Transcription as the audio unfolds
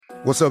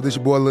What's up, this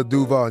your boy Lil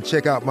Duval, and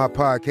check out my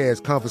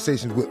podcast,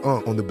 Conversations with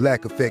Unc, on the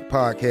Black Effect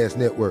Podcast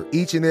Network.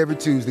 Each and every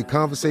Tuesday,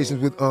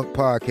 Conversations with Unc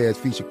podcast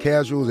feature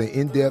casuals and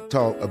in-depth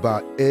talk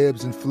about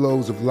ebbs and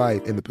flows of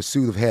life and the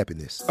pursuit of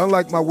happiness.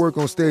 Unlike my work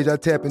on stage, I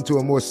tap into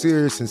a more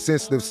serious and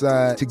sensitive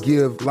side to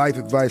give life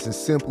advice and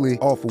simply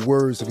offer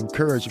words of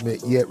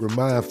encouragement, yet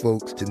remind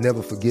folks to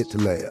never forget to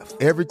laugh.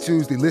 Every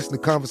Tuesday, listen to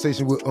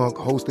Conversations with Unc,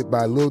 hosted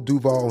by Lil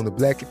Duval on the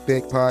Black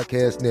Effect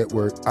Podcast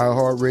Network,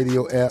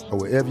 iHeartRadio app, or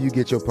wherever you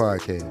get your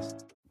podcasts.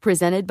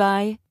 Presented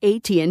by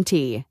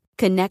AT&T.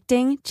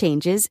 Connecting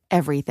changes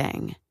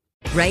everything.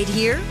 Right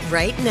here,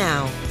 right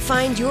now.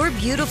 Find your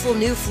beautiful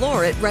new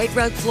floor at Rite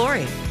Rug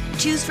Flooring.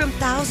 Choose from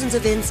thousands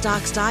of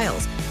in-stock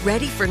styles,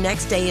 ready for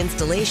next day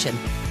installation,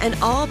 and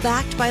all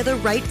backed by the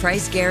right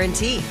price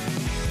guarantee.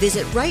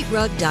 Visit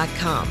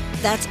riterug.com.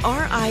 That's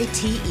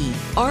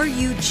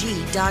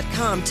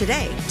RITERUG.com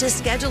today to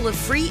schedule a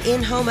free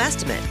in-home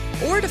estimate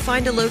or to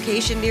find a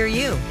location near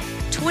you.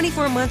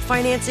 24-month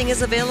financing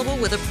is available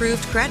with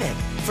approved credit.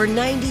 For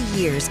 90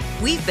 years,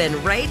 we've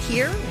been right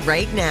here,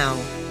 right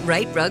now.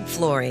 Rite Rug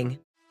Flooring.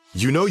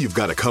 You know you've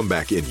got a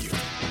comeback in you.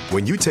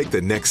 When you take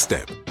the next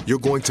step, you're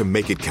going to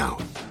make it count.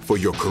 For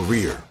your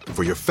career,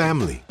 for your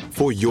family,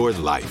 for your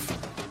life.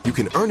 You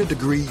can earn a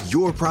degree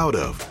you're proud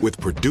of with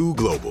Purdue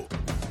Global.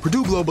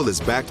 Purdue Global is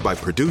backed by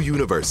Purdue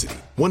University,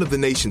 one of the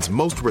nation's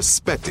most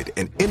respected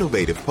and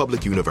innovative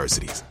public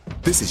universities.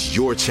 This is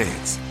your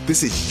chance.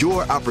 This is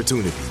your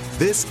opportunity.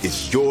 This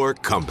is your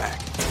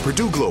comeback.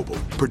 Purdue Global,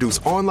 Purdue's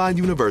online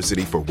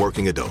university for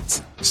working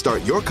adults.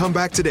 Start your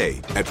comeback today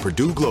at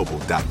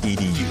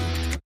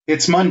purdueglobal.edu.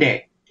 It's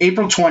Monday,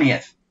 April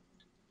 20th.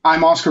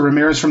 I'm Oscar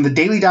Ramirez from the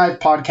Daily Dive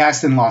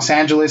podcast in Los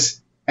Angeles,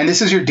 and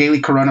this is your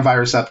daily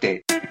coronavirus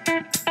update.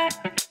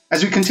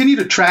 As we continue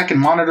to track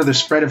and monitor the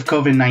spread of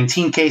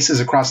COVID-19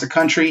 cases across the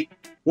country,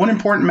 one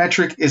important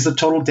metric is the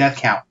total death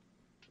count.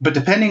 But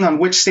depending on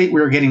which state we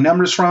are getting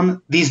numbers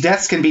from, these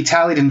deaths can be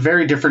tallied in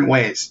very different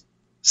ways.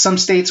 Some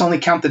states only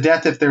count the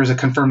death if there is a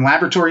confirmed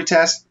laboratory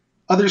test.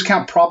 Others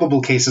count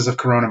probable cases of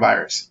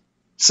coronavirus.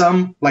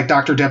 Some, like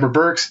Dr. Deborah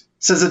Birx,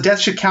 says a death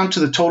should count to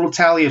the total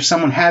tally if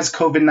someone has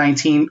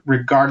COVID-19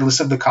 regardless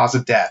of the cause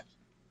of death.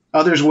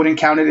 Others wouldn't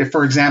count it if,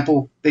 for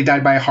example, they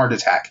died by a heart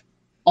attack.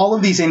 All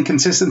of these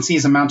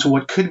inconsistencies amount to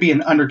what could be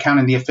an undercount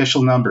in the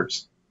official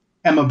numbers.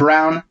 Emma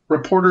Brown,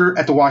 reporter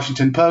at The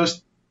Washington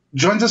Post,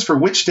 joins us for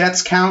which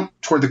deaths count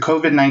toward the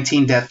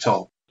COVID-19 death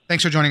toll.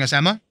 Thanks for joining us,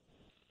 Emma.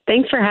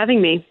 Thanks for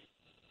having me.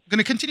 I'm going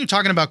to continue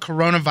talking about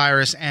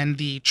coronavirus and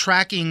the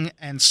tracking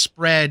and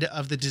spread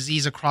of the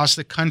disease across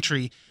the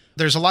country.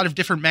 There's a lot of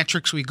different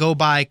metrics we go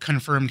by: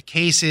 confirmed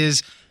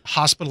cases,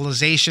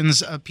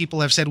 hospitalizations.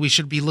 People have said we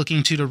should be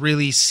looking to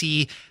really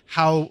see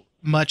how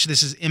much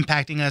this is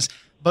impacting us.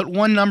 But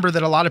one number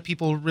that a lot of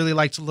people really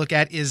like to look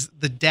at is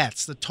the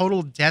deaths, the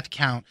total death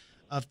count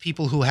of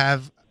people who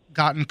have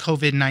gotten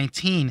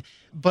COVID-19.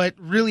 But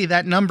really,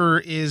 that number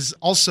is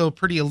also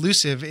pretty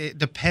elusive. It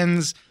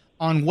depends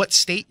on what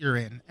state you're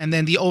in. And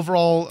then the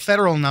overall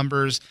federal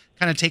numbers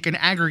kind of take an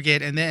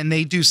aggregate and then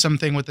they do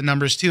something with the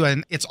numbers too.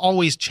 And it's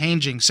always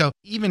changing. So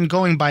even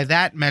going by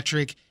that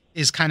metric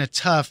is kind of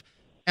tough.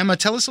 Emma,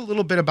 tell us a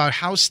little bit about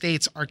how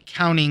states are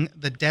counting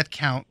the death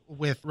count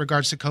with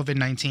regards to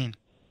COVID-19.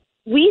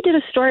 We did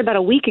a story about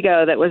a week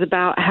ago that was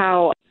about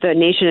how the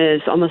nation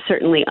is almost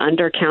certainly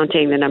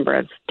undercounting the number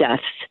of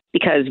deaths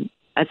because,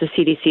 as the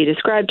CDC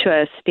described to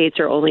us, states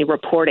are only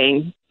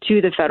reporting to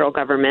the federal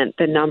government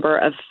the number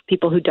of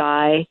people who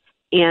die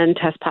and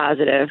test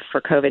positive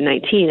for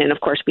COVID-19. And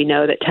of course, we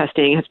know that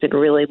testing has been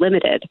really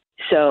limited.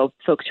 So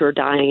folks who are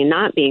dying and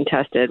not being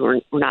tested were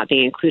not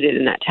being included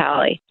in that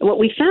tally. And what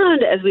we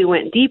found as we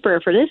went deeper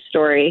for this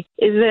story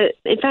is that,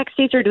 in fact,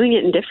 states are doing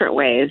it in different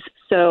ways.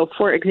 So,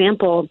 for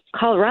example,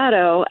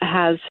 Colorado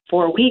has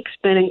for weeks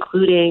been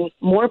including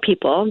more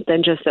people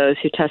than just those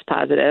who test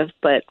positive,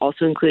 but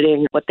also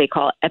including what they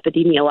call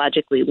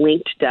epidemiologically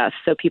linked deaths.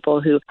 So people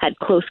who had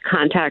close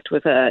contact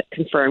with a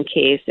confirmed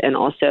case and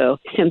also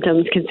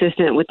symptoms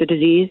consistent with the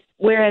disease.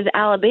 Whereas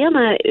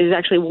Alabama is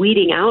actually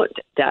weeding out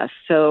deaths.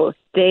 So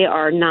they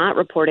are not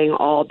reporting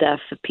all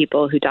deaths of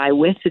people who die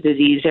with the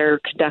disease. They're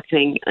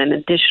conducting an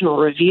additional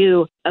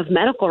review of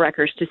medical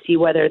records to see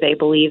whether they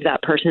believe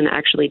that person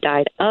actually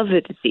died of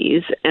the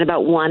disease. And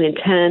about 1 in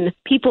 10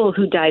 people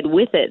who died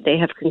with it, they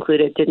have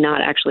concluded did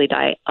not actually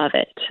die of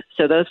it.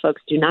 So those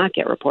folks do not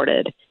get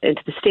reported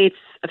into the state's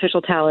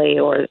official tally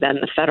or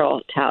then the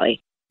federal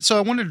tally. So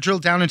I wanted to drill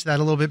down into that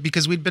a little bit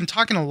because we've been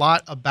talking a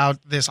lot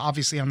about this,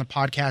 obviously, on the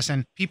podcast,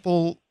 and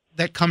people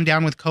that come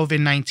down with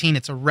COVID-19,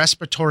 it's a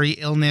respiratory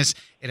illness.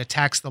 It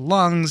attacks the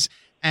lungs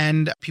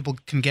and people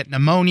can get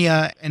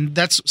pneumonia. And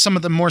that's some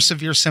of the more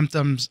severe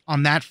symptoms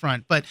on that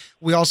front. But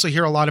we also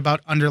hear a lot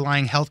about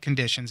underlying health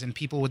conditions and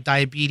people with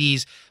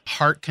diabetes,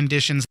 heart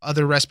conditions,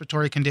 other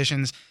respiratory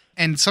conditions.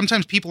 And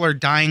sometimes people are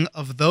dying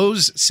of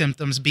those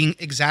symptoms being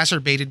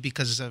exacerbated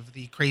because of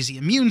the crazy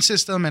immune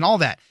system and all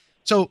that.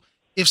 So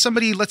if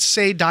somebody, let's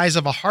say, dies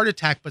of a heart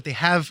attack, but they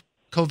have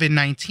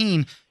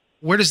COVID-19,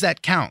 where does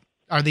that count?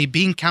 Are they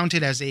being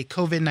counted as a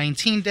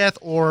COVID-19 death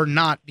or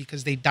not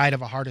because they died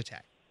of a heart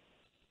attack?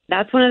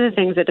 That's one of the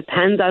things that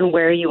depends on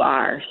where you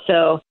are.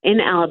 So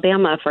in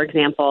Alabama, for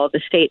example, the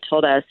state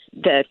told us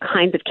the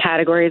kinds of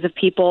categories of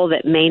people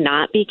that may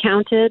not be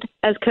counted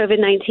as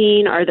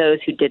COVID-19 are those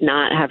who did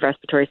not have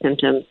respiratory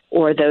symptoms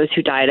or those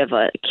who died of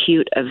an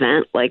acute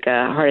event like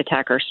a heart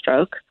attack or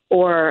stroke,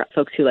 or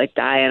folks who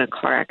die in a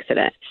car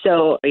accident.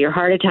 So your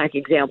heart attack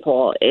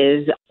example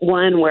is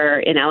one where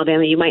in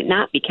Alabama you might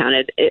not be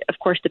counted. It, of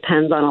course,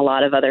 depends on a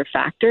lot of other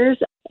factors.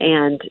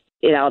 And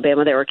in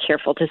Alabama, they were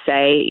careful to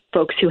say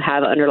folks who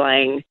have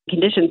underlying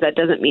conditions, that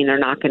doesn't mean they're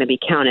not going to be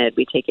counted.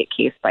 We take it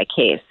case by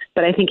case.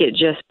 But I think it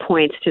just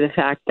points to the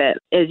fact that,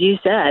 as you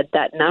said,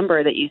 that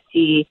number that you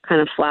see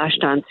kind of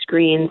flashed on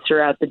screens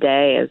throughout the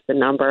day as the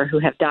number who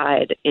have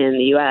died in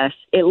the U.S.,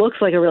 it looks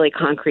like a really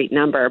concrete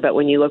number. But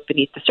when you look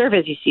beneath the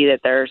surface, you see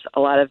that there's a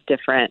lot of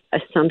different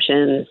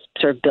assumptions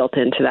sort of built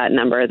into that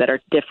number that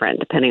are different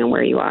depending on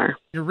where you are.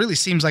 It really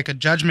seems like a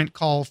judgment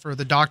call for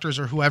the doctors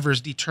or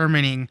whoever's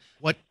determining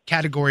what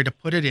category to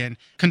put it in.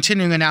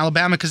 Continuing in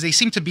Alabama, because they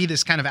seem to be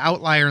this kind of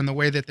outlier in the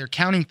way that they're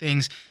counting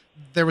things.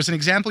 There was an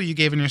example you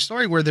gave in your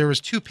story where there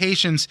was 2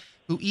 patients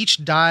who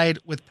each died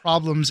with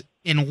problems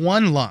in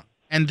one lung,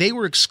 and they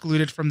were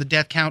excluded from the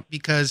death count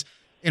because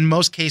in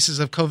most cases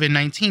of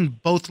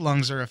COVID-19, both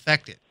lungs are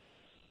affected.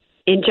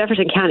 In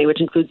Jefferson County, which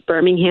includes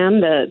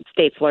Birmingham, the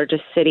state's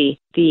largest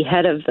city, the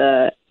head of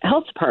the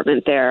health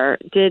department there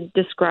did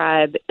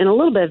describe in a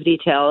little bit of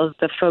detail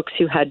the folks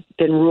who had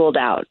been ruled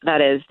out. That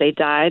is, they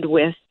died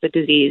with the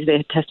disease, they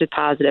had tested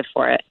positive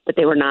for it, but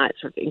they were not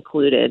sort of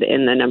included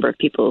in the number of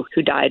people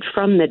who died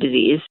from the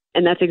disease.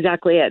 And that's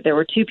exactly it. There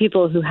were 2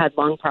 people who had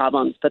lung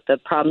problems, but the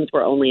problems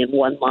were only in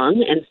one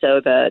lung. And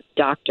so the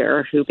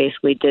doctor who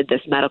basically did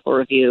this medical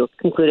review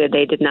concluded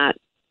they did not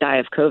die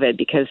of COVID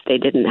because they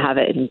didn't have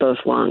it in both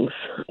lungs.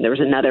 There was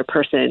another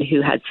person who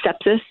had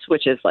sepsis,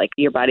 which is like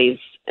your body's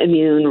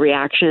immune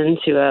reaction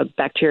to a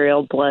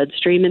bacterial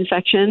bloodstream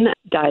infection,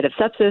 died of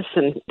sepsis,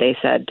 and they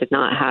said did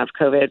not have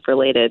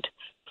COVID-related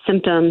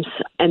symptoms.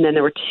 And then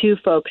there were 2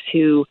 folks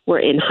who were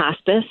in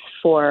hospice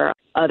for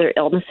other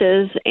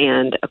illnesses,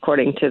 and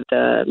according to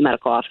the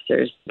medical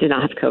officers, did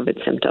not have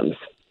COVID symptoms.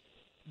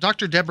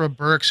 Dr. Deborah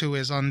Birx, who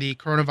is on the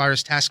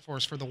coronavirus task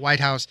force for the White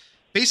House,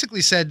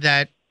 basically said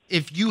that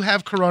if you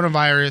have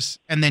coronavirus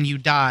and then you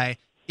die,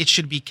 it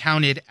should be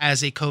counted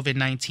as a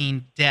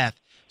COVID-19 death.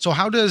 So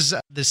how does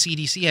the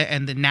CDC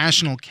and the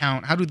national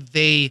count, how do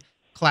they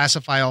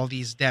classify all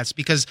these deaths?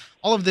 Because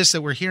all of this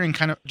that we're hearing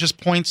kind of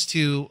just points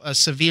to a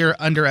severe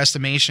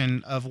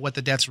underestimation of what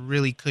the deaths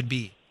really could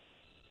be.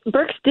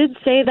 Birx did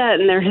say that,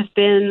 and there has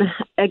been,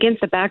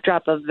 against the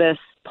backdrop of this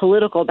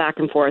political back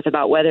and forth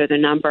about whether the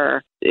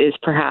number is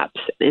perhaps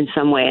in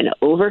some way an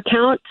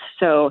overcount.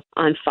 So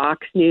on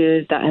Fox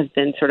News, that has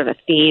been sort of a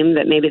theme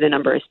that maybe the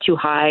number is too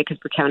high because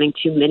we're counting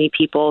too many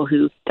people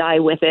who die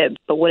with it,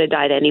 but would have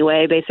died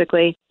anyway,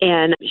 basically.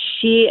 And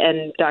she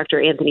and Dr.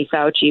 Anthony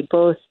Fauci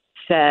both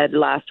said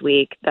last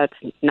week that's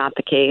not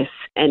the case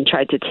and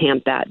tried to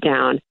tamp that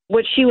down.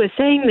 What she was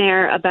saying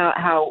there about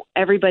how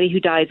everybody who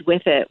dies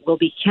with it will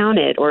be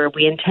counted, or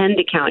we intend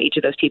to count each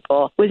of those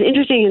people, was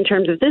interesting in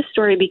terms of this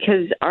story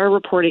because our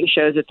reporting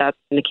shows that that's,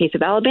 in the case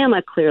of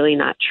Alabama, clearly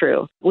not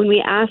true. When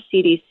we asked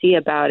CDC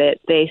about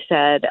it, they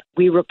said,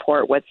 we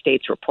report what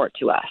states report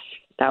to us.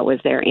 That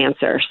was their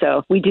answer.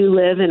 So we do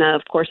live in,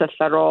 of course, a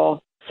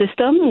federal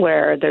system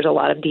where there's a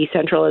lot of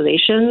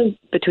decentralization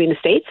between the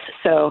states.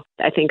 So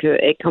I think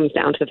it comes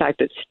down to the fact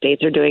that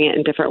states are doing it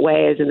in different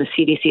ways, and the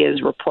CDC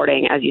is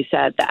reporting, as you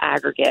said, the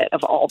aggregate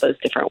of all those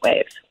different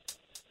ways.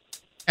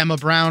 Emma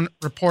Brown,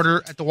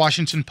 reporter at The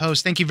Washington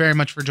Post, thank you very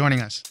much for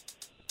joining us.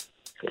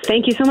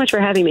 Thank you so much for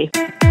having me.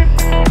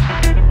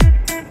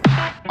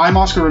 I'm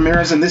Oscar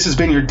Ramirez, and this has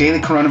been your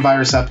daily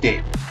coronavirus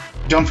update.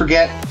 Don't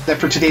forget that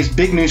for today's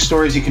big news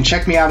stories, you can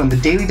check me out on the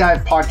Daily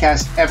Dive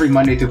podcast every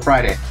Monday through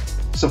Friday.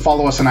 So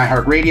follow us on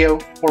iHeartRadio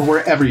or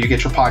wherever you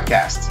get your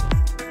podcasts.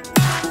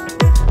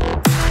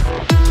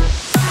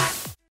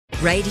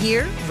 Right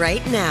here,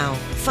 right now.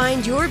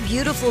 Find your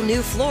beautiful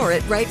new floor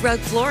at Right Rug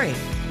Flooring.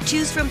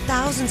 Choose from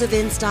thousands of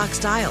in-stock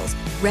styles,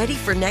 ready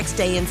for next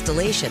day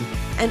installation,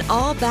 and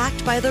all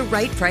backed by the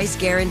right price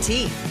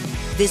guarantee.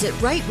 Visit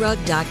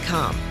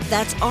rightrug.com.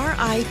 That's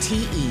RITERUG.com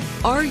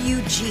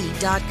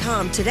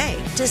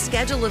today to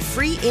schedule a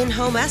free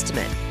in-home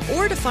estimate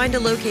or to find a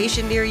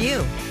location near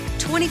you.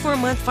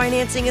 24-month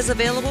financing is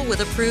available with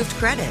approved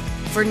credit.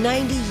 For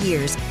 90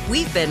 years,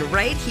 we've been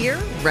right here,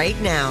 right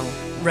now.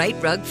 Right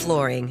Rug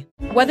Flooring.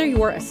 Whether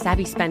you're a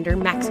savvy spender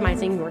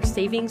maximizing your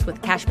savings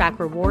with cashback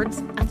rewards,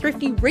 a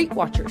thrifty rate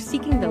watcher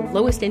seeking the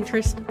lowest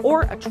interest,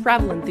 or a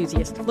travel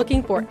enthusiast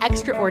looking for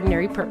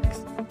extraordinary perks,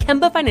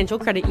 Kemba Financial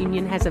Credit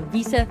Union has a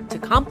visa to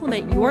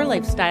complement your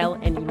lifestyle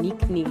and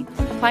unique needs.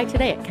 Apply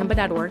today at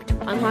Kemba.org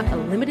to unlock a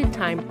limited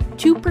time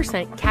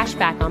 2% cash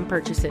back on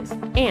purchases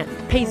and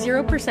pay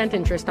 0%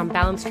 interest on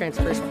balance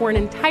transfers for an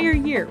entire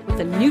year with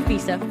a new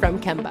visa from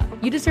Kemba.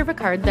 You deserve a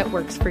card that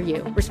works for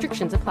you.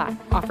 Restrictions apply.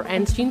 Offer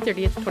ends June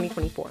 30th,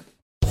 2024.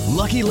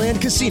 Lucky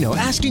Land Casino,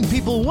 asking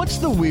people, what's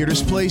the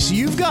weirdest place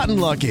you've gotten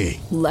lucky?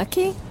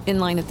 Lucky? In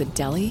line at the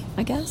deli,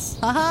 I guess?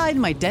 Aha, in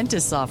my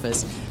dentist's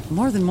office.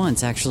 More than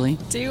once, actually.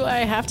 Do I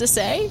have to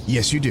say?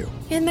 Yes, you do.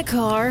 In the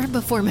car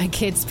before my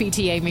kids'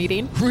 PTA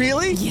meeting.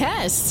 Really?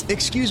 Yes.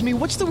 Excuse me,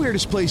 what's the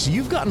weirdest place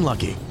you've gotten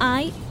lucky?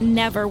 I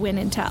never win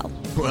and tell.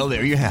 Well,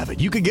 there you have it.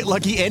 You can get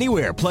lucky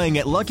anywhere, playing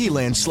at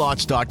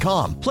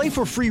LuckyLandSlots.com. Play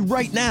for free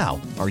right now.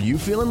 Are you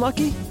feeling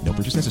lucky? No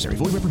purchase necessary.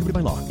 Void where prohibited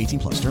by law.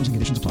 18+. Terms and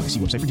conditions apply. See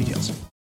website for details.